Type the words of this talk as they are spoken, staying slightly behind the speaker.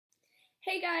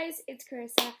Hey guys, it's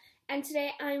Carissa, and today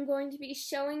I'm going to be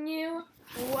showing you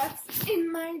what's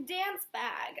in my dance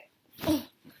bag. Oh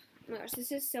my gosh,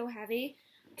 this is so heavy.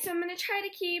 So I'm going to try to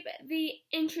keep the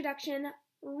introduction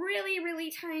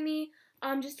really tiny.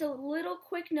 Just a little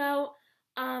quick note.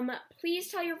 Please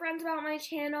tell your friends about my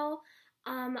channel.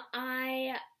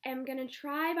 I am going to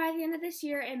try by the end of this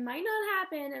year. It might not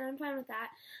happen, and I'm fine with that.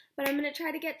 But I'm going to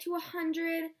try to get to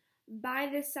 100 by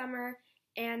this summer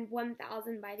and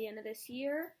 1,000 by the end of this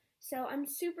year. So I'm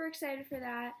super excited for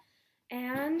that.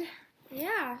 And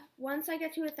yeah, once I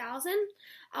get to 1,000,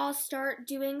 I'll start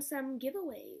doing some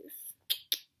giveaways.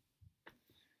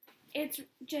 It's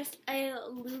just a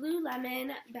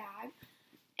Lululemon bag,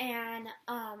 and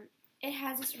it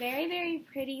has this very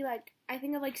pretty, like, I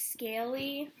think of like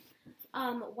scaly,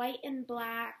 white and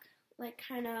black, like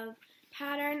kind of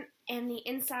pattern, and the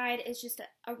inside is just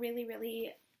a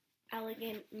really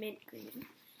elegant mint green.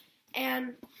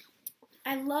 And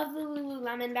I love the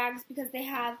Lululemon bags because they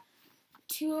have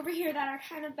two over here that are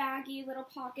kind of baggy little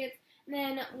pockets, and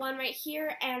then one right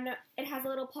here, and it has a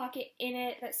little pocket in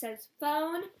it that says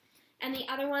phone, and the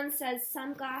other one says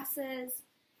sunglasses,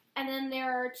 and then there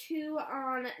are two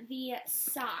on the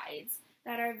sides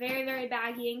that are very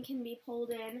baggy and can be pulled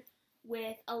in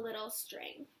with a little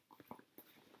string.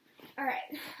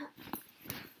 Alright.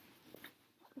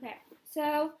 Okay,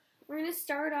 so we're going to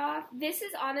start off. This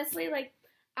is honestly, like,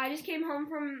 I just came home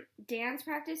from dance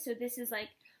practice, so this is, like,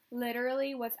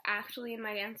 literally what's actually in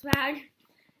my dance bag.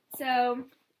 So,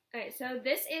 okay, so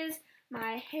this is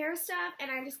my hair stuff,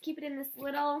 and I just keep it in this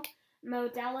little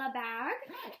Modella bag.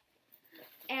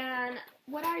 And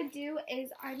what I do is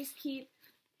I just keep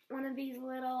one of these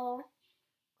little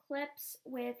clips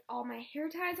with all my hair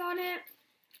ties on it,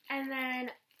 and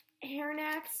then hair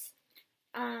nets,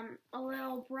 a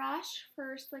little brush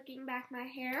for slicking back my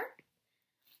hair,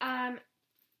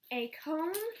 a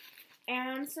comb,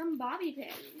 and some bobby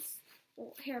pins,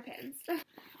 well, hairpins.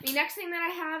 The next thing that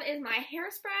I have is my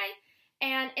hairspray,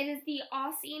 and it is the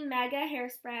Aussie Mega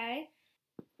hairspray.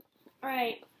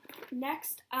 Alright,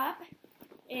 next up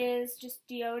is just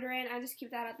deodorant. I just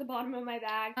keep that at the bottom of my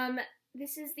bag.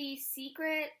 This is the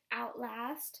Secret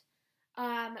Outlast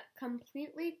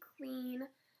completely clean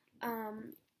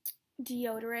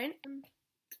deodorant.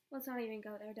 Let's not even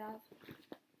go there, Dove.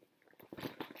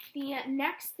 The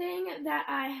next thing that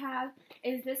I have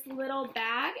is this little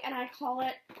bag, and I call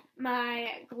it my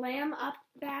Glam Up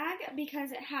bag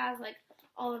because it has like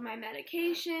all of my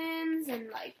medications and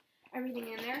like everything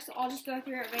in there. So I'll just go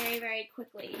through it very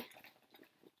quickly.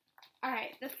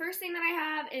 Alright, the first thing that I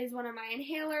have is one of my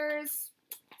inhalers.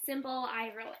 Simple. I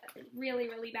have really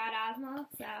bad asthma,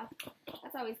 so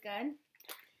that's always good.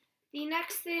 The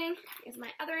next thing is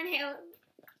my other inhaler,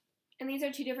 and these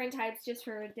are two different types just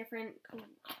for different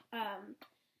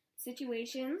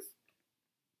situations.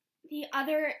 The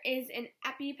other is an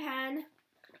EpiPen,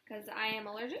 because I am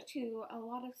allergic to a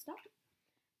lot of stuff.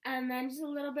 And then just a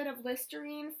little bit of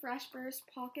Listerine Fresh Burst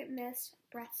Pocket Mist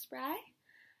Breath Spray.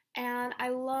 And I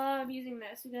love using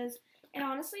this because it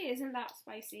honestly isn't that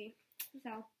spicy.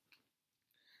 So,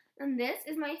 and this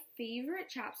is my favorite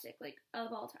chapstick, like,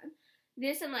 of all time.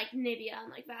 This and, like, Nivea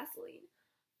and, like, Vaseline.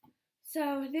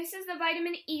 So, this is the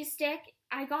Vitamin E stick.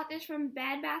 I got this from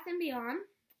Bed Bath & Beyond.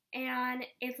 And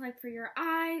it's, like, for your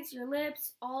eyes, your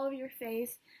lips, all of your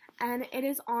face. And it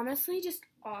is honestly just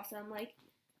awesome. Like,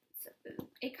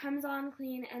 it comes on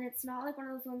clean, and it's not, like, one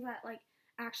of those ones that, like,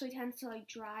 actually tends to, like,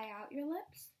 dry out your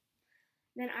lips.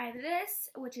 Then I have this,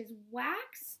 which is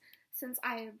wax, since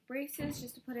I have braces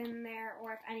just to put in there,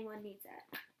 or if anyone needs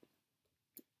it.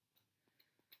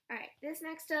 Alright, this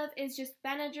next stuff is just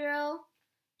Benadryl,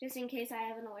 just in case I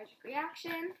have an allergic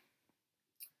reaction.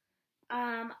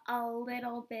 A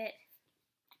little bit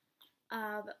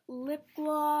of lip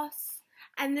gloss,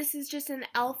 and this is just an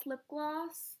e.l.f. lip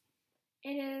gloss.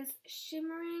 It is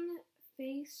Shimmering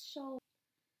Facial,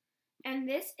 and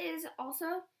this is also,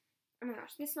 oh my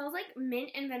gosh, this smells like mint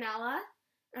and vanilla.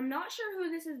 I'm not sure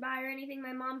who this is by or anything.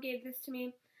 My mom gave this to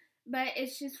me, but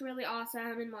it's just really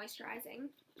awesome and moisturizing.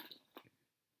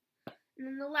 And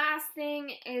then the last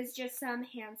thing is just some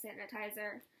hand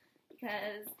sanitizer,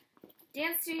 because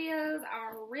dance studios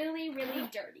are really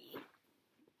dirty.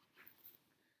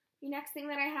 The next thing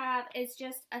that I have is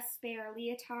just a spare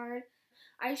leotard.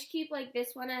 I just keep like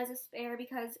this one as a spare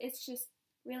because it's just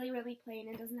really plain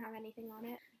and doesn't have anything on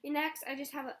it. The next, I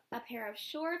just have a pair of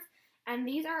shorts, and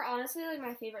these are honestly like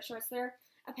my favorite shorts. They're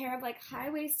a pair of like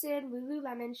high-waisted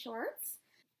Lululemon shorts.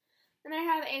 Then I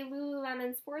have a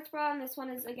Lululemon sports bra, and this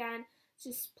one is again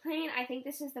just plain. I think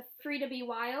this is the Free to Be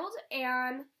Wild,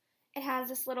 and it has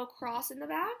this little cross in the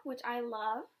back, which I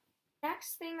love.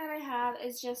 Next thing that I have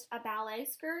is just a ballet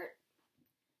skirt.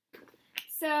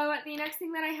 So the next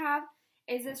thing that I have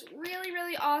is this really,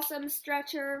 really awesome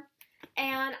stretcher,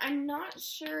 and I'm not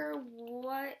sure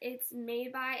what it's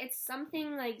made by. It's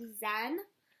something like Zen,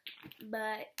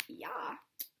 but yeah.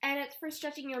 And it's for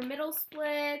stretching your middle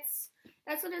splits.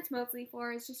 That's what it's mostly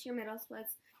for, is just your middle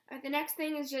splits. The next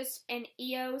thing is just an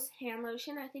EOS hand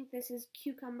lotion. I think this is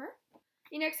cucumber.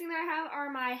 The next thing that I have are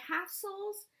my half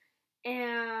soles,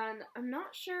 and I'm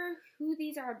not sure who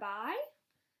these are by,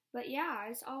 but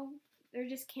yeah, they're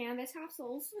just canvas half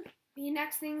soles. The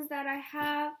next things that I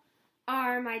have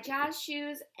are my jazz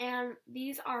shoes, and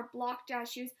these are block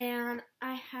jazz shoes, and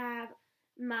I have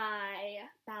my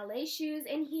ballet shoes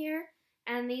in here,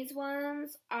 and these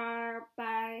ones are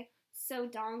by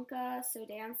Sodansa,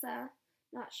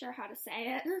 not sure how to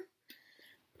say it.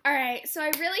 Alright, so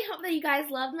I really hope that you guys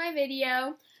loved my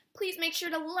video. Please make sure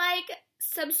to like,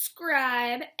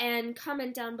 subscribe, and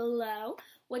comment down below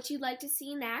what you'd like to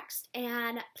see next,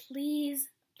 and please,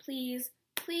 please,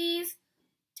 please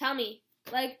tell me.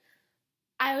 Like,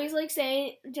 I always like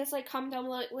saying, just like comment down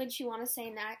below what you want to say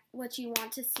next, what you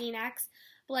want to see next.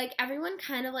 But like, everyone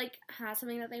kind of like has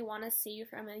something that they want to see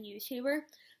from a YouTuber.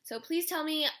 So please tell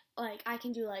me, like, I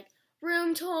can do like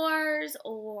room tours,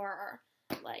 or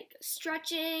like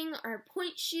stretching, or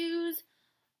point shoes,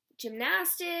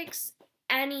 gymnastics,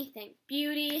 anything.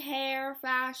 Beauty, hair,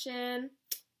 fashion,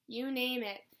 you name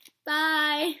it.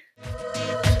 Bye!